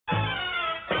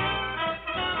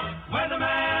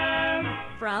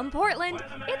From Portland,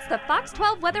 it's the Fox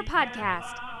 12 Weather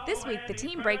Podcast. This week, the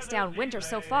team breaks down winter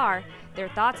so far, their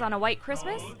thoughts on a white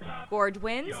Christmas, gorge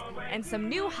winds, and some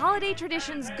new holiday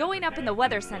traditions going up in the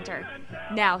Weather Center.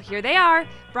 Now, here they are,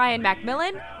 Brian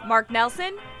McMillan, Mark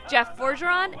Nelson, Jeff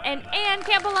Forgeron, and Ann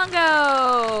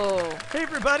Campolongo. Hey,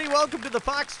 everybody. Welcome to the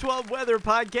Fox 12 Weather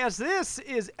Podcast. This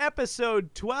is episode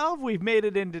 12. We've made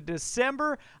it into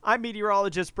December. I'm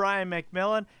meteorologist Brian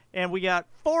McMillan, and we got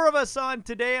four of us on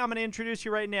today. I'm going to introduce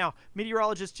you right now.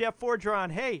 Meteorologist Jeff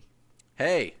Forgeron. Hey.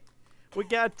 Hey. We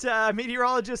got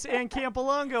meteorologist Ann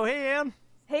Campolongo. Hey, Ann.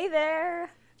 Hey there.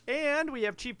 And we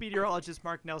have chief meteorologist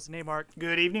Mark Nelson. Hey, Mark.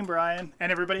 Good evening, Brian, and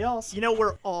everybody else. You know,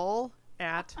 we're all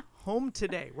at home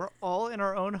today. We're all in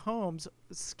our own homes,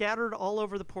 scattered all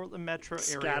over the Portland metro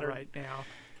area right now.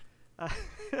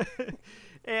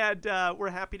 And we're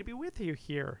happy to be with you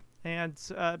here. And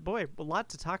boy, a lot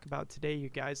to talk about today, you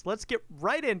guys. Let's get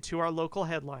right into our local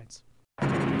headlines.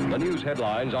 The news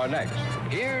headlines are next.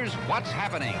 Here's what's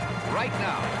happening right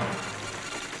now.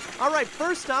 All right,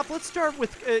 first off, let's start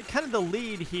with kind of the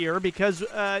lead here because,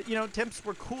 temps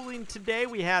were cooling today.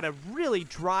 We had a really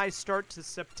dry start to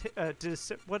September.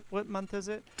 What month is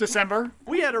it? December.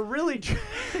 We had a really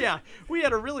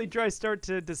dry start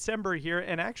to December here,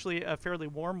 and actually a fairly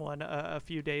warm one a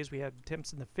few days. We had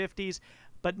temps in the 50s.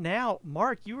 But now,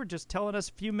 Mark, you were just telling us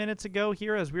a few minutes ago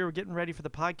here as we were getting ready for the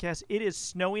podcast, it is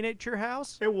snowing at your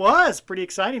house? It was pretty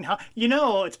exciting. You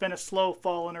know, it's been a slow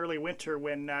fall and early winter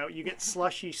when you get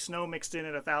slushy snow mixed in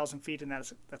at 1,000 feet, and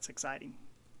that's exciting.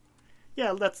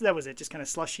 Yeah, that was it. Just kind of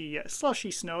slushy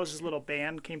snow as this little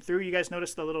band came through. You guys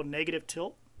noticed the little negative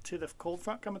tilt to the cold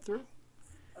front coming through?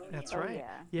 That's right.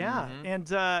 Oh, yeah.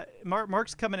 Mm-hmm. And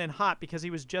Mark's coming in hot because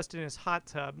he was just in his hot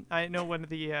tub. I know one of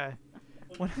the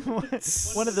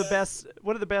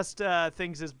best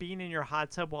things is being in your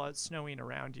hot tub while it's snowing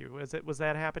around you. Was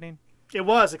that happening? It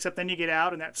was, except then you get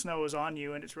out and that snow is on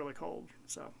you and it's really cold.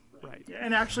 So right. Yeah,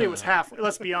 and actually it was half.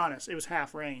 Let's be honest, it was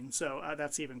half rain, so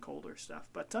that's even colder stuff.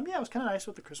 But it was kind of nice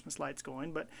with the Christmas lights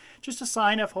going. But just a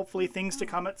sign of hopefully things to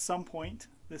come at some point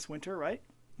this winter, right?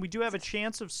 We do have a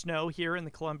chance of snow here in the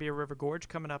Columbia River Gorge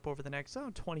coming up over the next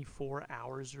 24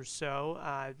 hours or so.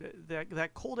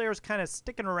 That cold air is kind of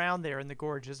sticking around there in the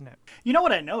gorge, isn't it? You know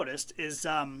what I noticed is,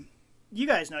 you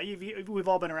guys know, we've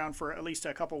all been around for at least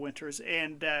a couple winters,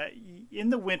 and in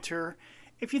the winter,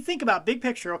 if you think about big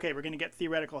picture, okay, we're going to get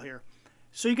theoretical here.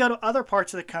 So you go to other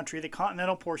parts of the country, the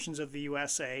continental portions of the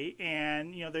USA,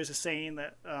 and there's a saying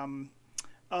that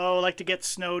like to get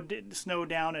snow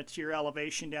down at your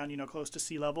elevation down, close to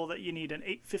sea level, that you need an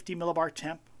 850 millibar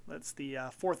temp. That's the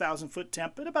 4,000 foot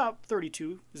temp at about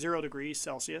 0 degrees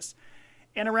Celsius.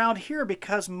 And around here,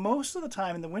 because most of the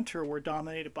time in the winter we're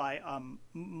dominated by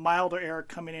milder air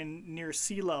coming in near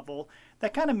sea level,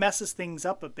 that kind of messes things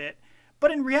up a bit. But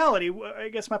in reality, I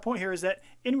guess my point here is that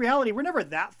in reality, we're never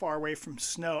that far away from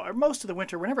snow. Or most of the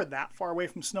winter, we're never that far away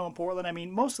from snow in Portland. I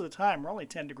mean, most of the time, we're only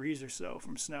 10 degrees or so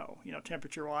from snow,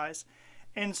 temperature-wise.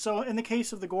 And so in the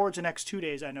case of the gorge, the next 2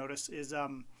 days, I notice, is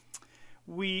the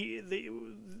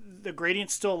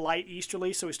gradient's still light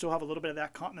easterly, so we still have a little bit of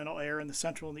that continental air in the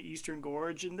central and the eastern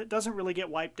gorge, and it doesn't really get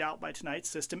wiped out by tonight's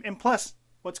system. And plus,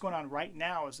 what's going on right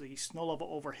now is the snow level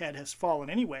overhead has fallen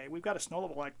anyway. We've got a snow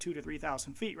level like 2,000 to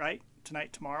 3,000 feet, right?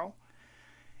 Tonight, tomorrow.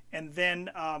 And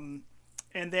then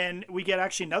we get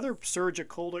actually another surge of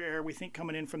colder air, we think,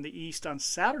 coming in from the east on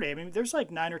Saturday. I mean, there's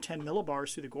like 9 or 10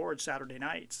 millibars through the gorge Saturday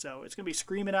night. So it's going to be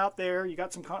screaming out there. You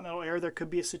got some continental air. There could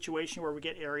be a situation where we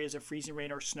get areas of freezing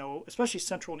rain or snow, especially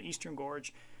central and eastern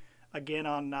gorge, again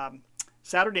on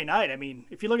Saturday night. I mean,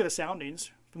 if you look at the soundings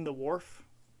from the Wharf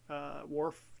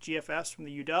GFS from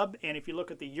the UW, and if you look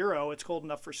at the Euro, it's cold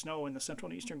enough for snow in the central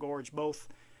and eastern gorge both.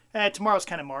 Tomorrow's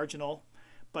kind of marginal,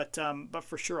 but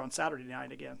for sure on Saturday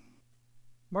night again.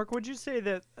 Mark, would you say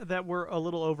that we're a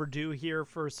little overdue here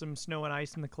for some snow and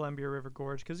ice in the Columbia River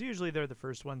Gorge? Because usually they're the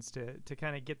first ones to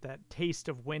kind of get that taste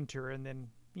of winter, and then,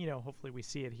 hopefully we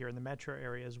see it here in the metro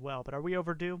area as well. But are we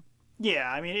overdue?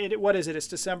 Yeah, I mean, what is it? It's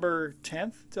December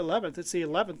 10th to 11th. It's the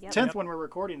 11th, 10th when we're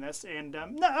recording this. And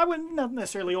no, I wouldn't not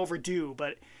necessarily overdue,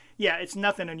 but yeah, it's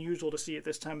nothing unusual to see at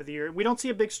this time of the year. We don't see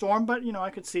a big storm, but, I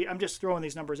could see, I'm just throwing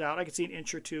these numbers out. I could see an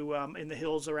inch or two in the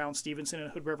hills around Stevenson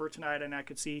and Hood River tonight, and I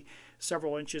could see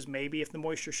several inches maybe if the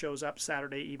moisture shows up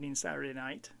Saturday evening, Saturday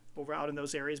night over out in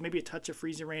those areas. Maybe a touch of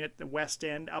freezing rain at the west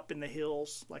end up in the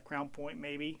hills, like Crown Point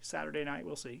maybe Saturday night.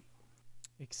 We'll see.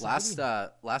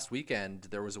 Last weekend,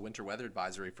 there was a winter weather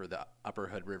advisory for the upper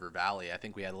Hood River Valley. I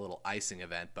think we had a little icing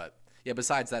event, but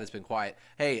besides that, it's been quiet.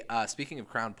 Hey, speaking of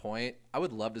Crown Point, I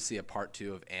would love to see a part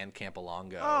 2 of Ann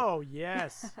Campolongo. Oh,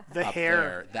 yes. The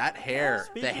hair. That hair.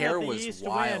 Speaking the hair of the was East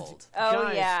wild. Wind, Oh,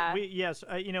 guys, yeah.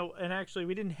 And actually,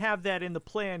 we didn't have that in the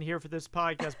plan here for this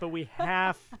podcast, but we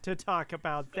have to talk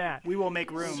about that. We will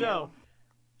make room. So,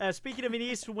 speaking of an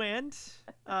east wind,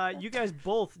 you guys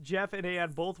both, Jeff and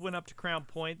Ann, both went up to Crown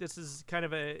Point. This is kind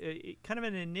of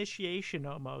an initiation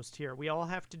almost here. We all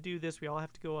have to do this. We all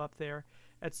have to go up there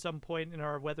at some point in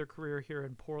our weather career here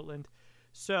in Portland.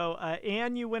 So,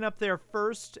 Ann, you went up there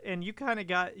first, and you kind of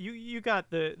got you got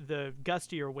the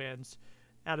gustier winds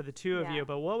out of the two of you.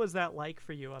 But what was that like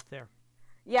for you up there?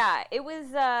 Yeah, it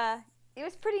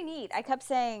was pretty neat. I kept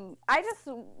saying I just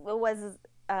was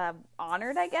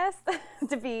honored, I guess,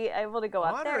 to be able to go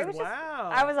up there. It was wow.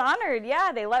 I was honored.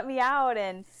 Yeah, they let me out,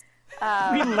 and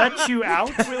we let you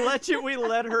out. We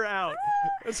let her out.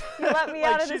 they let me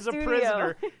like out of the she's studio. a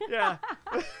prisoner. Yeah.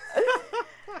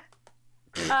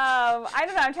 I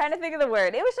don't know. I'm trying to think of the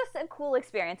word. It was just a cool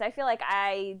experience. I feel like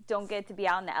I don't get to be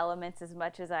out in the elements as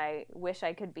much as I wish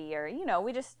I could be, or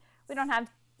we don't have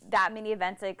that many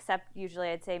events except usually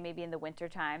I'd say maybe in the winter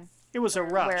time. It was a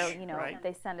rush, where right?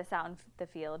 they send us out in the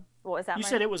field. What was that? You Mike?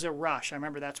 said it was a rush. I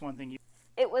remember that's one thing you.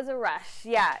 It was a rush.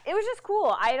 Yeah, it was just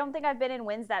cool. I don't think I've been in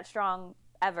winds that strong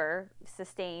ever,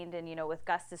 sustained, and with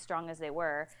gusts as strong as they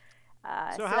were.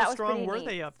 So that how was strong pretty were neat.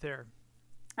 they up there?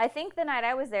 I think the night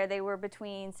I was there, they were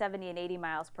between 70 and 80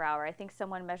 miles per hour. I think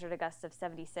someone measured a gust of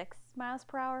 76 miles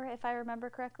per hour, if I remember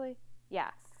correctly.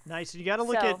 Yeah. Nice. You got to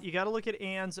look at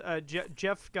Ann's.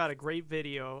 Jeff got a great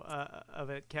video of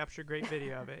it, captured a great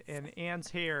video of it, and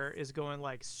Ann's hair is going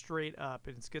like straight up,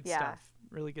 and it's good stuff,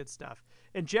 really good stuff.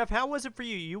 And Jeff, how was it for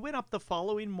you? You went up the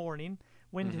following morning.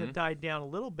 Wind had died down a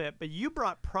little bit, but you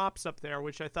brought props up there,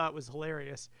 which I thought was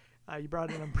hilarious. You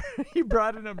brought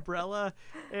an umbrella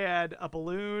and a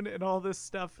balloon and all this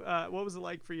stuff. What was it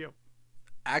like for you?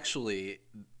 Actually,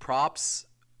 props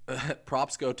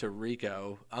go to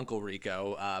Rico, Uncle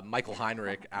Rico, Michael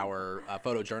Heinrich, our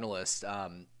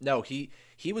photojournalist. No, he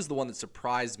was the one that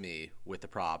surprised me with the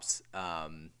props.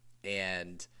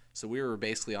 And so we were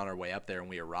basically on our way up there, and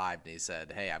we arrived, and he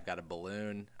said, "Hey, I've got a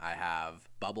balloon. I have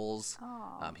bubbles."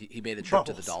 He made a trip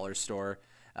to the dollar store.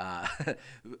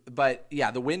 But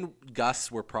yeah, the wind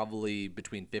gusts were probably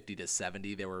between 50 to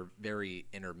 70. They were very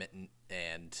intermittent,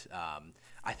 and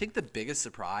I think the biggest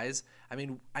surprise, I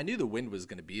mean, I knew the wind was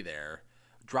going to be there.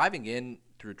 Driving in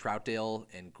through Troutdale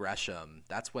and Gresham,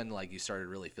 that's when like you started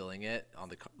really feeling it on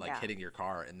the hitting your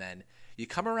car, and then you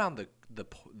come around the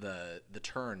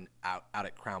turn out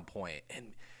at Crown Point,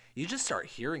 and you just start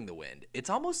hearing the wind. It's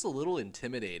almost a little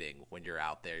intimidating when you're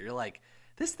out there. You're like,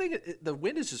 this thing, the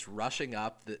wind is just rushing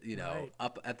up,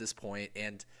 up at this point,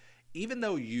 and even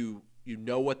though you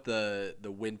know what the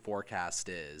wind forecast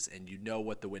is, and you know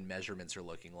what the wind measurements are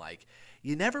looking like,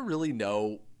 you never really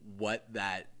know what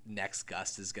that next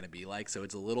gust is going to be like. So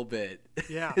it's a little bit,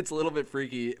 it's a little bit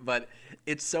freaky, but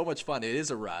it's so much fun. It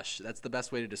is a rush. That's the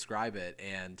best way to describe it.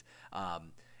 And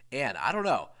I don't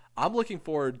know. I'm looking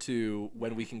forward to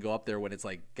when we can go up there when it's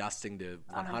like gusting to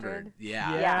 100.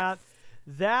 Yeah.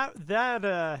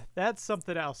 That's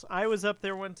something else. I was up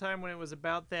there one time when it was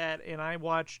about that, and I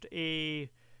watched a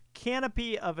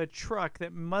canopy of a truck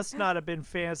that must not have been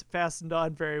fastened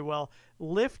on very well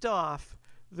lift off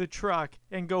the truck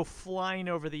and go flying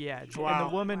over the edge. Wow. And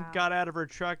the woman got out of her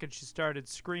truck and she started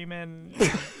screaming.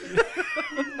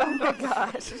 Oh my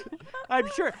gosh. I'm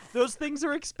sure those things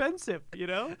are expensive,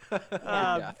 and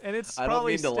it's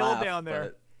probably still down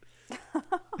there.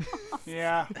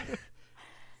 Yeah.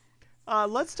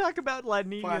 Let's talk about La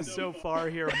Nina so far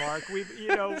here, Mark. We've,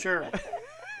 Sure.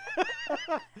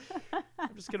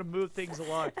 I'm just gonna move things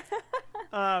along.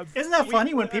 Isn't that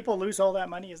funny when people lose all that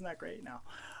money? Isn't that great? No.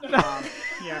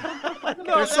 Yeah.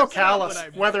 They're so callous,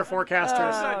 weather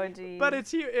forecasters. Oh, geez. But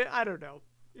it's here. I don't know.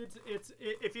 It's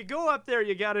if you go up there,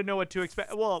 you got to know what to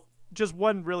expect. Well, just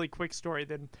one really quick story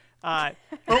then.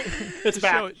 It's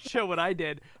back. Show what I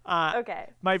did. Okay.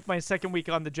 My second week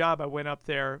on the job, I went up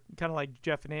there, kind of like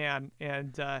Jeff and Ann,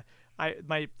 and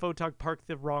my photog parked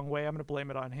the wrong way. I'm going to blame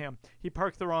it on him. He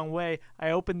parked the wrong way.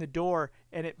 I opened the door,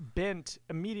 and it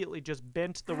immediately just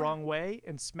bent the wrong way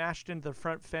and smashed into the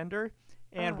front fender.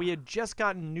 And we had just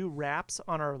gotten new wraps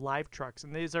on our live trucks.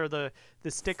 And these are the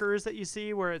stickers that you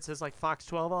see where it says like Fox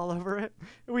 12 all over it.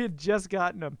 We had just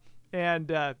gotten them. And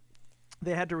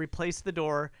they had to replace the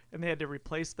door, and they had to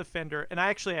replace the fender. And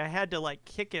I had to like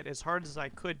kick it as hard as I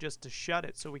could just to shut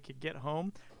it so we could get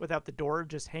home without the door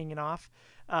just hanging off.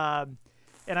 And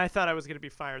I thought I was going to be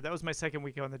fired. That was my second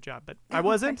week on the job, but I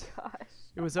wasn't. Oh my gosh.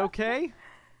 It was okay.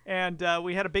 And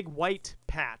we had a big white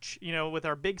patch, with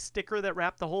our big sticker that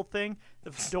wrapped the whole thing.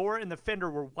 The door and the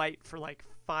fender were white for like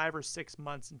 5 or 6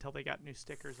 months until they got new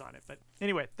stickers on it. But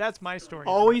anyway, that's my story.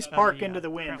 Always park into the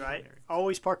wind, right?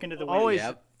 Always park into the wind. Always,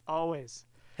 Yep. always.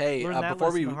 Hey, Learned that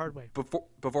lesson the hard way.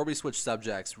 before we switch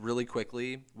subjects, really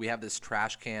quickly, we have this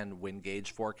trash can wind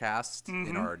gauge forecast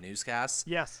in our newscast.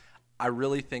 Yes. I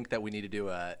really think that we need to do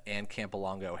a Ann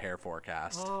Campolongo hair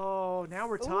forecast. Oh, now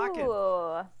we're talking.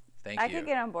 Ooh. Thank I you. could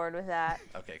get on board with that.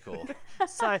 Okay, cool.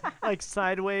 Like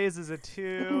sideways is a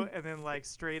 2, and then like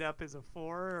straight up is a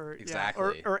 4, or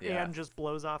Exactly, or yeah. Anne just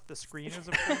blows off the screen as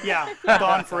a 4. Yeah,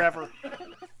 gone forever.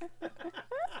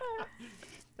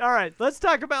 All right, let's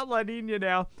talk about La Nina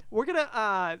now. We're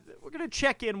gonna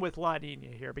check in with La Nina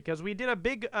here because we did a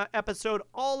big episode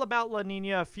all about La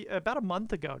Nina about a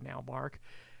month ago now, Mark.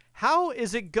 How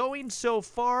is it going so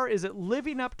far? Is it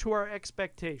living up to our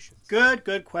expectations?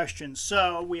 Good question.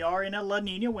 So we are in a La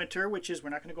Nina winter, which is, we're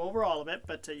not going to go over all of it,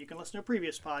 but you can listen to a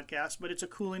previous podcast, but it's a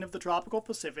cooling of the tropical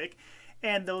Pacific,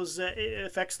 and it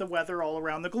affects the weather all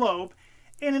around the globe.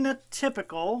 And in a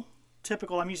typical,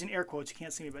 I'm using air quotes, you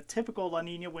can't see me, but typical La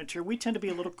Nina winter, we tend to be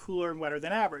a little cooler and wetter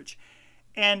than average.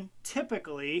 And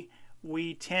typically,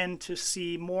 we tend to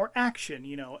see more action.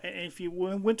 If you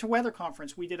went to Weather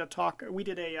Conference, we did a podcast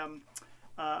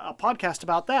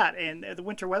about that. And at the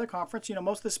Winter Weather Conference,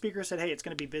 most of the speakers said, hey, it's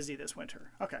going to be busy this winter.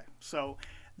 Okay, so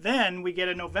then we get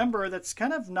a November that's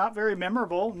kind of not very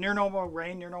memorable, near normal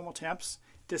rain, near normal temps.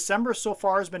 December so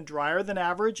far has been drier than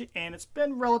average, and it's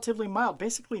been relatively mild.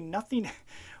 Basically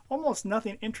almost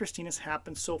nothing interesting has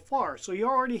happened so far. So you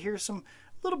already hear some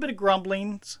little bit of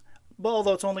grumblings,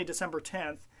 although it's only December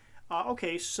 10th.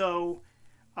 Okay, so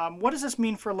what does this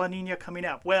mean for La Nina coming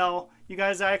up? Well, you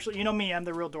guys actually, you know me, I'm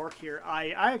the real dork here. I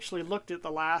actually looked at the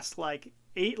last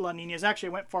 8 La Ninas. Actually,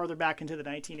 I went farther back into the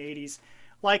 1980s.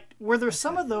 Were there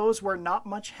some of those where not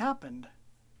much happened,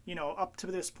 up to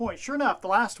this point? Sure enough, the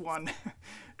last one,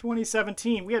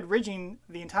 2017, we had ridging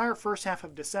the entire first half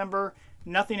of December.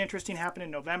 Nothing interesting happened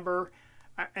in November.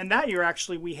 And that year,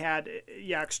 actually, we had,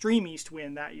 extreme east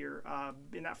wind that year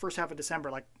in that first half of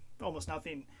December, almost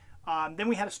nothing. Then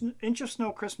we had an inch of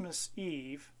snow Christmas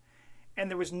Eve,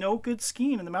 and there was no good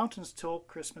skiing in the mountains till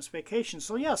Christmas vacation.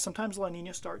 So, sometimes La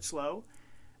Nina starts slow.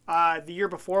 The year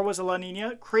before was a La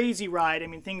Nina. Crazy ride. I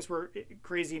mean, things were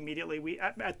crazy immediately.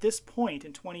 At this point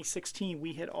in 2016,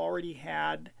 we had already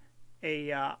had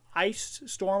a ice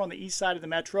storm on the east side of the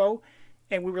metro,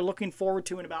 and we were looking forward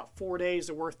to, in about 4 days,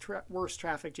 the worst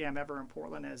traffic jam ever in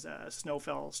Portland as snow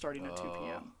fell starting at 2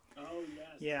 p.m. Oh, yes.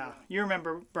 Yeah. You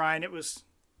remember, Brian, it was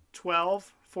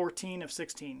 12, 14 of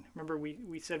 16. Remember,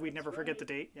 we said we'd never forget the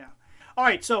date? Yeah. All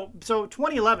right, so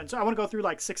 2011. So I want to go through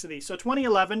 6 of these. So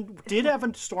 2011 did have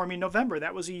a stormy November.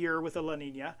 That was a year with a La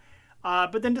Nina.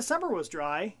 But then December was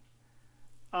dry.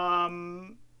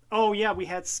 We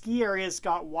had ski areas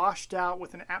got washed out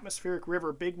with an atmospheric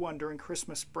river, big one during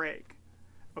Christmas break.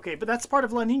 Okay, but that's part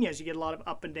of La Ninas. You get a lot of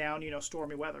up and down,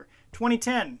 stormy weather.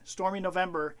 2010, stormy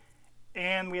November.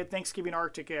 And we had Thanksgiving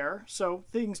Arctic air. So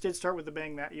things did start with a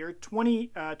bang that year.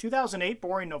 2008,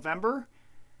 boring November.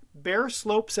 Bare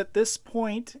slopes at this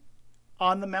point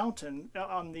on the mountain,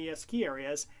 on the ski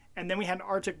areas. And then we had an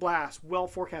Arctic blast, well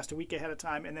forecast a week ahead of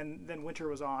time. And then winter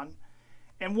was on.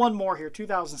 And one more here,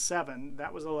 2007.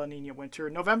 That was a La Nina winter.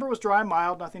 November was dry,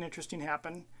 mild. Nothing interesting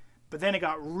happened. But then it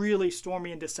got really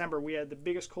stormy in December. We had the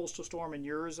biggest coastal storm in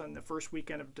years on the first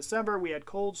weekend of December. We had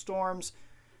cold storms.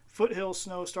 Foothill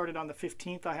snow started on the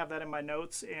 15th. I have that in my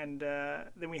notes. And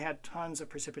then we had tons of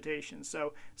precipitation.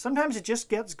 So sometimes it just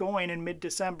gets going in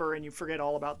mid-December and you forget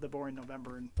all about the boring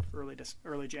November and early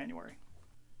January.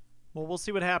 Well, we'll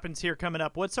see what happens here coming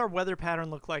up. What's our weather pattern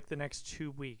look like the next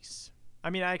 2 weeks? I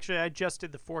mean, actually, I just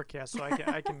did the forecast, so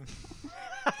I can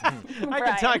I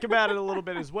can talk about it a little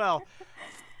bit as well.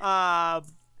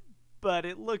 But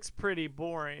it looks pretty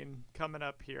boring coming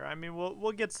up here. I mean,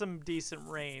 we'll get some decent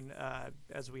rain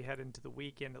as we head into the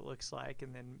weekend, it looks like,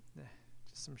 and then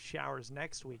just some showers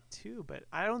next week too. But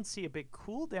I don't see a big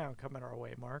cool down coming our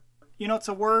way, Mark. It's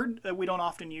a word that we don't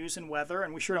often use in weather,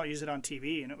 and we sure don't use it on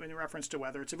TV in reference to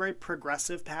weather. It's a very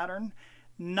progressive pattern,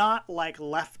 not like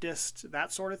leftist,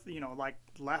 that sort of, like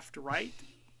left, right.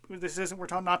 We're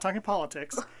not talking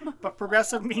politics, but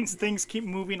progressive means things keep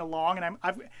moving along, and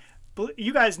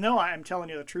you guys know I'm telling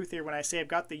you the truth here when I say I've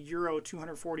got the Euro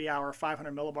 240-hour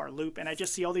 500 millibar loop, and I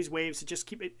just see all these waves.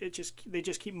 They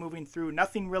just keep moving through.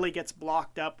 Nothing really gets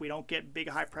blocked up. We don't get big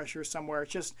high pressure somewhere.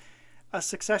 It's just a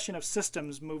succession of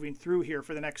systems moving through here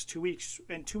for the next 2 weeks.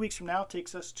 And 2 weeks from now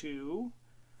takes us to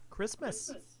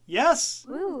Christmas. Yes.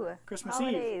 Ooh, Christmas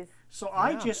holidays. Eve. So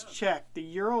I just checked the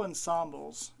Euro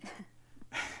ensembles.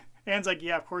 Anne's like,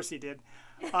 yeah, of course he did.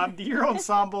 The year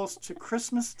ensembles to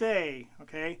Christmas Day.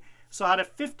 Okay, so out of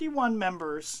 51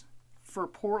 members for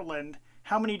Portland,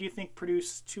 how many do you think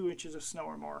produce 2 inches of snow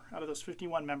or more out of those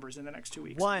 51 members in the next 2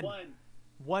 weeks?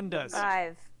 One does.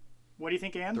 5. What do you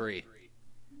think, Ann? 3.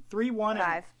 3, 1,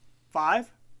 5. and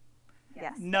 5?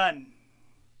 Yes. None.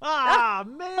 Ah,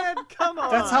 man, come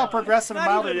on. That's how progressive and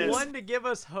mild Not it even is. one to give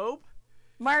us hope.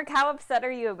 Mark, how upset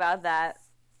are you about that?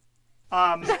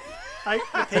 The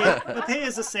pay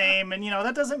is the same, and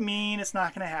that doesn't mean it's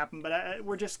not going to happen. But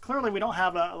we're just clearly we don't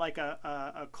have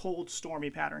a cold, stormy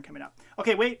pattern coming up.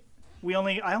 Okay, wait.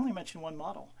 I only mentioned one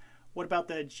model. What about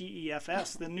the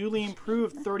GEFS, the newly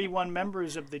improved 31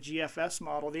 members of the GFS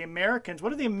model? The Americans.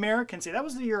 What do the Americans say? That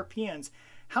was the Europeans.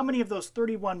 How many of those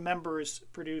 31 members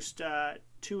produced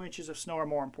 2 inches of snow or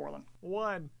more in Portland?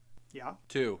 1. Yeah.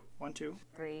 2. 1, 2.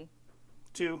 3.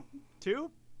 2.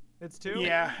 2? It's 2?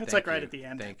 Yeah, it's Thank right you. at the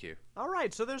end. Thank you. All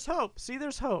right, so there's hope. See,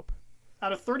 there's hope.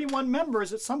 Out of 31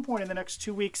 members, at some point in the next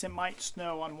 2 weeks, it might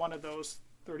snow on one of those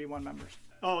 31 members.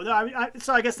 Oh, no,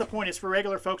 so I guess the point is for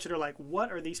regular folks that are like,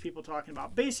 what are these people talking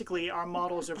about? Basically, our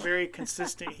models are very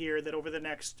consistent here that over the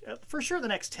next, for sure the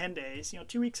next 10 days,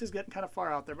 2 weeks is getting kind of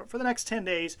far out there, but for the next 10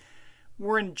 days,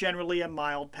 we're in generally a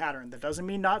mild pattern. That doesn't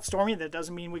mean not stormy. That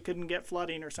doesn't mean we couldn't get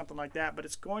flooding or something like that, but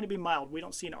it's going to be mild. We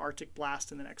don't see an Arctic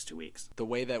blast in the next 2 weeks. The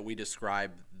way that we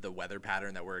describe the weather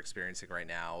pattern that we're experiencing right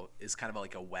now is kind of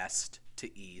like a west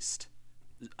to east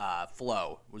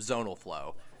flow, zonal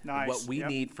flow. Nice. What we Yep.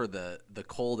 need for the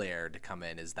cold air to come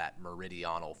in is that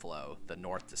meridional flow, the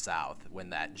north to south, when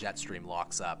that jet stream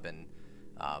locks up, and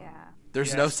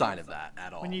there's no sign of that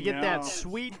at all. When you get that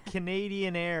sweet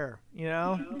Canadian air,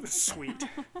 Sweet.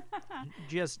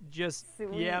 just Sweet, just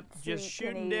sweet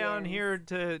shooting down Canadians. here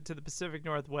to the Pacific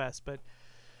Northwest. But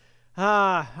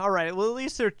all right. Well, at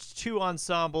least there's 2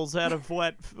 ensembles out of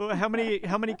what? How many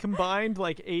combined?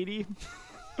 Like 80.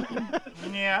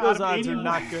 Yeah, Those out of odds are 81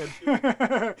 not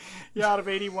good. Yeah, out of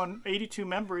 82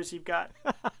 members, you've got.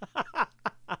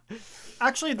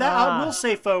 Actually, that I will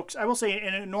say, folks,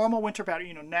 in a normal winter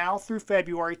pattern, now through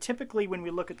February, typically when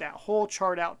we look at that whole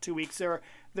chart out 2 weeks, there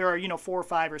are 4 or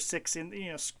 5 or 6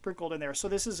 sprinkled in there. So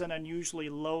this is an unusually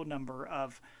low number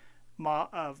of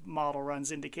model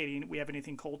runs indicating we have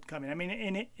anything cold coming. I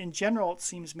mean, in general, it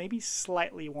seems maybe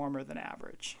slightly warmer than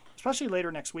average. Especially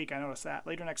later next week, I noticed that.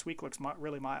 Later next week looks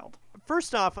really mild.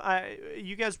 First off,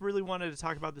 you guys really wanted to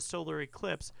talk about the solar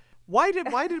eclipse. Why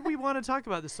did we want to talk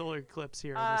about the solar eclipse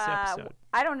here in this episode?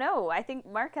 I don't know. I think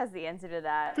Mark has the answer to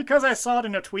that. Because I saw it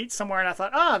in a tweet somewhere, and I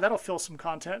thought, that'll fill some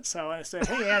content. So I said,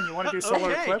 hey, Ann, you want to do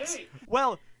solar eclipse?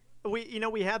 Well,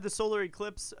 we had the solar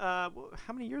eclipse. How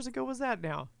many years ago was that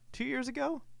now? 2 years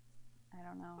ago? I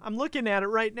don't know. I'm looking at it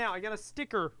right now. I got a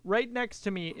sticker right next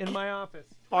to me in my office.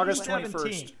 August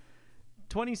 2017. 21st.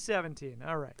 2017.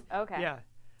 All right. Okay. Yeah.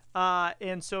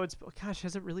 And so it's, gosh,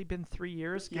 has it really been 3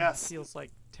 years? God, Yes. It feels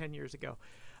like 10 years ago.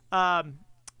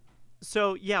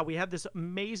 So yeah, we had this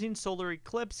amazing solar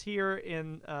eclipse here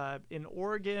in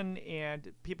Oregon,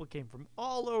 and people came from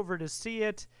all over to see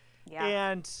it.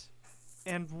 Yeah.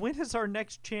 And when is our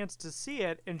next chance to see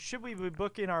it? And should we be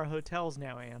booking our hotels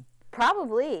now, Anne?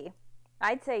 Probably.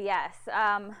 I'd say yes.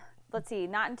 Let's see.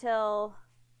 Not until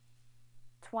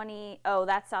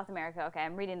that's South America. Okay,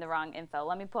 I'm reading the wrong info.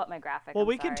 Let me pull up my graphic. Well, I'm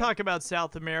we can sorry. talk about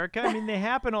South America. I mean, they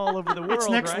happen all over the world, It's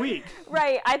next right? week.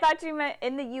 Right. I thought you meant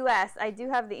in the U.S. I do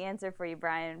have the answer for you,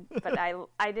 Brian, but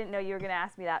I didn't know you were going to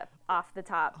ask me that off the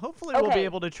top. Hopefully we'll be Okay.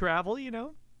 able to travel,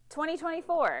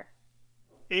 2024.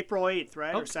 April 8th,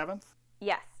 right? Or Okay. 7th?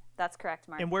 Yes, that's correct,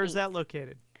 Mark. And where's 8th. that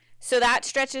located? So that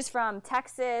stretches from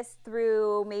Texas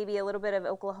through maybe a little bit of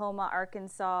Oklahoma,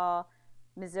 Arkansas,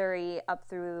 Missouri, up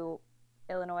through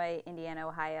Illinois, Indiana,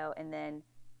 Ohio, and then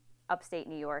upstate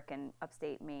New York and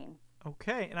upstate Maine.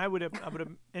 Okay, and I would have,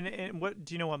 and what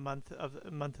do you know? What month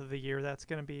of the year that's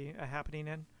going to be happening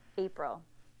in? April.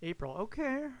 April.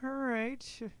 Okay, all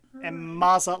right. And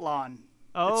Mazatlan.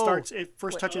 Oh, It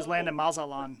first touches land in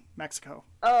Mazatlan, Mexico.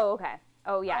 Oh, okay.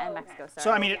 Oh, yeah, in Mexico. Sorry.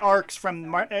 So I mean, it arcs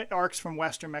from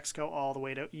western Mexico all the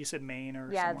way to, you said Maine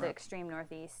or yeah, somewhere. the extreme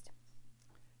northeast.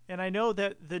 and I know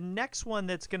that the next one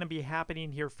that's going to be happening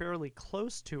here fairly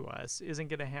close to us isn't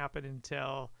going to happen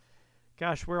until,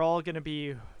 gosh, we're all going to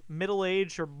be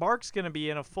middle-aged, or Mark's going to be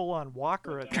in a full-on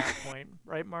walker at that point,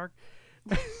 right, Mark?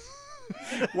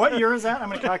 What year is that? I'm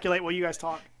going to calculate while you guys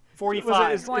talk.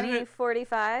 45. Isn't it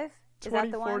 2045? Is that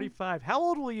the one? 2045. How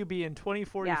old will you be in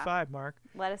 2045, Mark?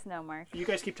 Let us know, Mark. You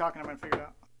guys keep talking. I'm going to figure it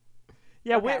out.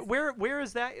 Yeah, Okay. where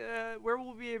is that? Where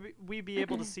will we be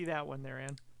able to see that one there,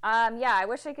 Ann? Yeah, I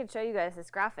wish I could show you guys this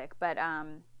graphic, but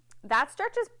that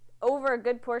stretches over a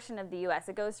good portion of the U.S.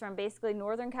 It goes from basically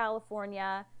Northern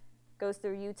California, goes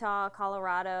through Utah,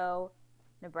 Colorado,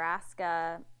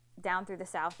 Nebraska, down through the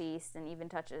southeast, and even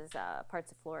touches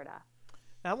parts of Florida.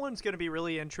 That one's going to be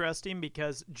really interesting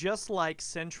because just like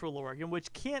Central Oregon,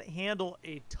 which can't handle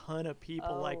a ton of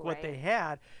people what they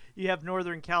had, you have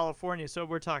Northern California. So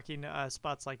we're talking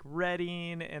spots like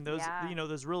Redding and those,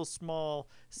 those real small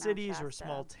cities or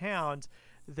small towns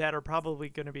that are probably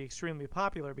going to be extremely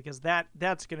popular because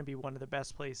that's going to be one of the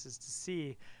best places to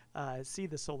see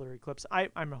the solar eclipse.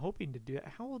 I'm hoping to do it.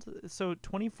 How old? So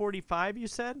 2045, you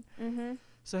said? Mm-hmm.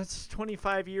 So that's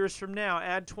 25 years from now.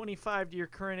 Add 25 to your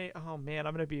current age. Oh, man,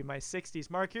 I'm going to be in my 60s.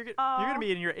 Mark, you're going to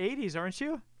be in your 80s, aren't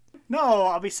you? No,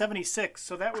 I'll be 76,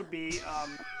 so that would be...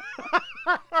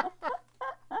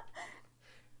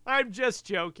 I'm just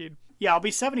joking. Yeah, I'll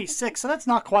be 76, so that's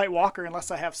not quite Walker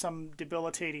unless I have some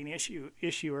debilitating issue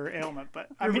or ailment. But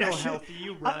I mean, real healthy.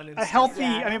 You run and a healthy.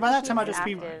 Yeah, I mean, by that time I'll just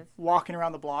active. be walking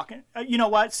around the block. And you know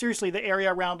what? Seriously, the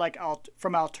area around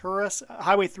from Alturas,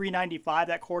 Highway 395,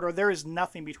 that corridor, there is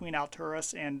nothing between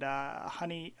Alturas and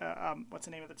what's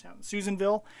the name of the town?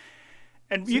 Susanville.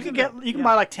 And you can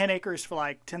buy like 10 acres for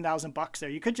like $10,000 there.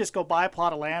 You could just go buy a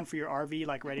plot of land for your RV,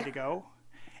 like ready to go.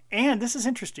 And this is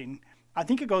interesting. I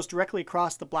think it goes directly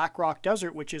across the Black Rock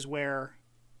Desert, which is where,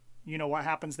 you know what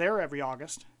happens there every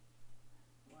August?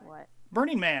 What?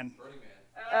 Burning Man.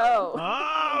 Oh.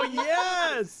 Oh,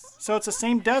 yes! So it's the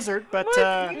same desert, but...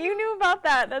 you knew about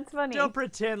that. That's funny. Don't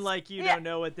pretend like you don't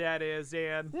know what that is,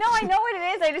 Ann. No, I know what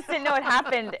it is. I just didn't know it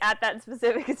happened at that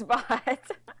specific spot.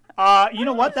 You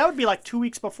know what? That would be like 2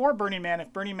 weeks before Burning Man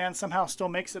if Burning Man somehow still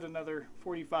makes it another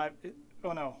 25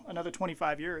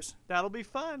 years. That'll be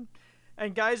fun.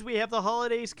 And guys, we have the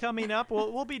holidays coming up.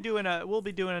 We'll be doing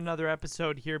another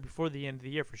episode here before the end of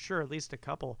the year for sure, at least a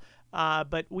couple.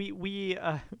 But we've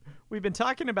been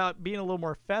talking about being a little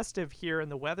more festive here in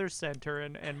the Weather Center,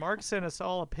 and Mark sent us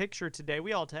all a picture today.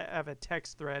 We all have a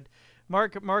text thread.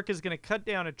 Mark is going to cut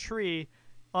down a tree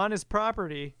on his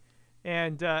property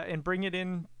and bring it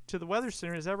in to the Weather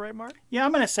Center. Is that right, Mark? Yeah,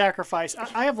 I'm going to sacrifice.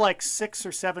 I have like 6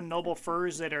 or 7 noble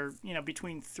firs that are,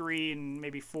 between 3 and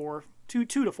maybe 2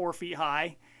 to 4 feet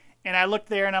high. And I looked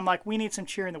there and I'm like, we need some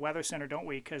cheer in the Weather Center, don't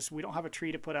we? Because we don't have a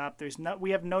tree to put up.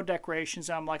 We have no decorations.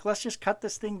 I'm like, let's just cut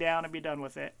this thing down and be done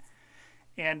with it.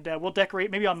 And we'll decorate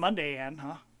maybe on Monday, Ann,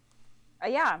 huh?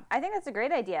 Yeah, I think that's a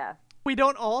great idea. We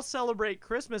don't all celebrate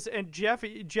Christmas. And Jeff,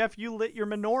 you lit your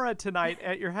menorah tonight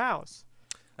at your house.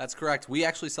 That's correct. We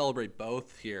actually celebrate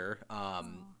both here.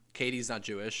 Katie's not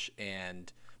Jewish,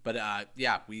 but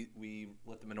we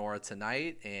lit the menorah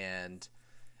tonight, and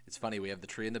it's funny. We have the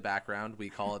tree in the background. We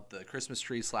call it the Christmas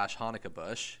tree / Hanukkah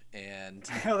bush, and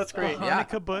oh, that's great.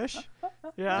 Hanukkah bush.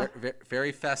 Yeah,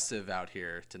 very festive out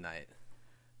here tonight.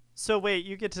 So wait,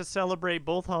 you get to celebrate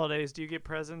both holidays. Do you get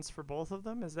presents for both of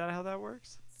them? Is that how that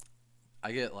works?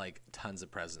 I get like tons of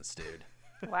presents, dude.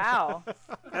 Wow.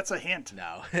 That's a hint.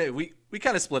 No, we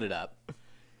kind of split it up.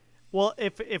 Well,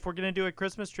 if we're gonna do a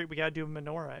Christmas tree, we gotta do a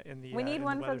menorah in the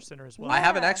Weather Center as well. I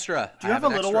have an extra. Do you have a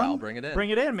little one? I'll bring it in. Bring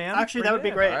it in, man. Actually, that would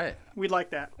be great. All right. We'd like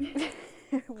that.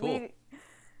 Cool.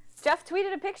 Jeff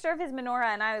tweeted a picture of his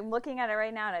menorah, and I'm looking at it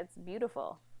right now, and it's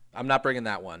beautiful. I'm not bringing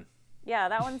that one. Yeah,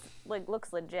 that one's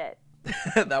looks legit.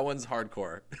 That one's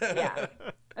hardcore. Yeah,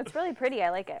 it's really pretty.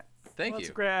 I like it. Thank you.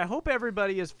 That's great. I hope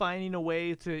everybody is finding a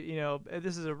way to,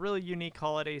 this is a really unique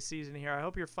holiday season here. I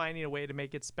hope you're finding a way to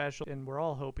make it special. And we're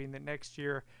all hoping that next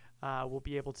year we'll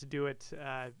be able to do it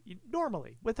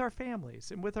normally with our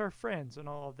families and with our friends and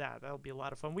all of that. That'll be a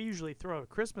lot of fun. We usually throw a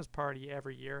Christmas party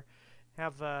every year.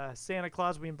 Have Santa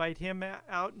Claus, we invite him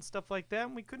out and stuff like that.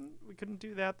 And we couldn't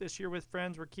do that this year with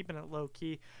friends. We're keeping it low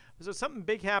key. So something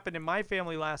big happened in my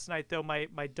family last night, though.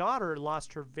 My daughter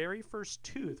lost her very first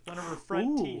tooth, one of her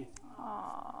front teeth.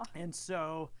 Aww. And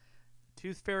so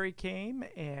Tooth Fairy came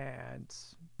and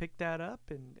picked that up,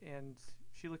 and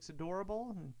she looks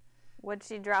adorable. And what'd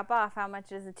she drop off? How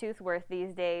much is a tooth worth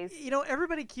these days?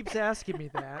 Everybody keeps asking me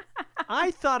that.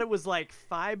 I thought it was like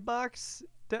 $5.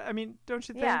 I mean, don't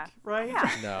you think? Yeah. Right? Yeah.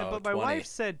 No, but my 20. wife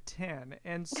said 10,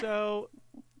 and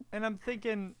I'm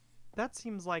thinking that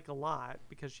seems like a lot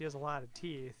because she has a lot of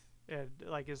teeth. And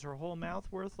is her whole mouth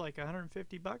worth like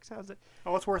 $150? How's it?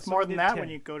 Oh, it's worth more than that 10. When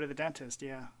you go to the dentist.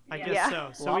 Yeah. I guess so.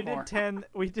 So we did more. 10.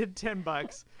 We did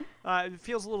 $10. It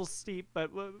feels a little steep,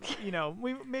 but we'll. But it's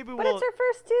her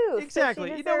first tooth.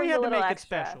 Exactly. So we had to make extra. it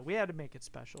special. We had to make it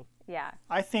special. Yeah.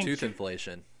 I think tooth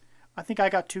inflation. I think I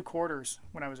got 2 quarters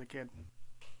when I was a kid.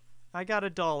 I got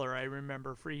 $1, I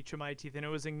remember, for each of my teeth, and it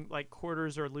was in like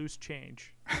quarters or loose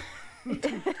change.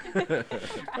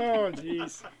 Oh,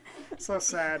 jeez. So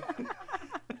sad.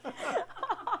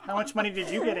 How much money did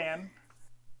you get, Ann?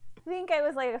 I think it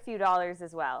was like a few dollars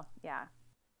as well. Yeah.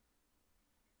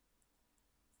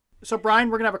 So, Brian,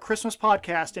 we're going to have a Christmas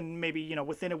podcast, and maybe,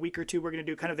 within a week or two, we're going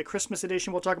to do kind of the Christmas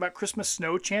edition. We'll talk about Christmas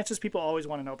snow chances. People always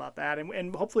want to know about that.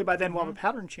 And hopefully by then we'll have a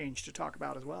pattern change to talk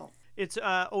about as well. It's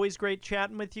always great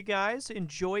chatting with you guys.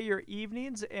 Enjoy your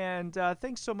evenings, and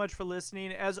thanks so much for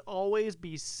listening. As always,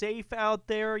 be safe out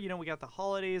there. We got the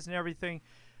holidays and everything.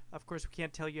 Of course, we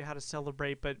can't tell you how to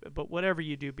celebrate, but whatever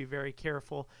you do, be very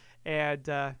careful. And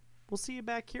we'll see you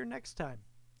back here next time.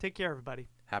 Take care, everybody.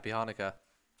 Happy Hanukkah.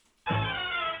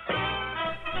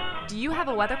 Do you have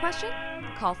a weather question?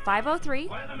 Call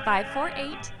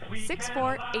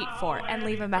 503-548-6484 and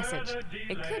leave a message.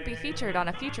 It could be featured on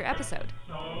a future episode.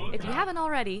 If you haven't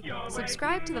already,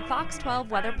 subscribe to the Fox 12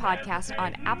 Weather Podcast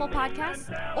on Apple Podcasts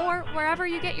or wherever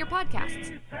you get your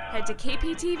podcasts. Head to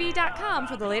kptv.com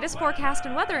for the latest forecast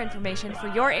and weather information for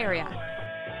your area.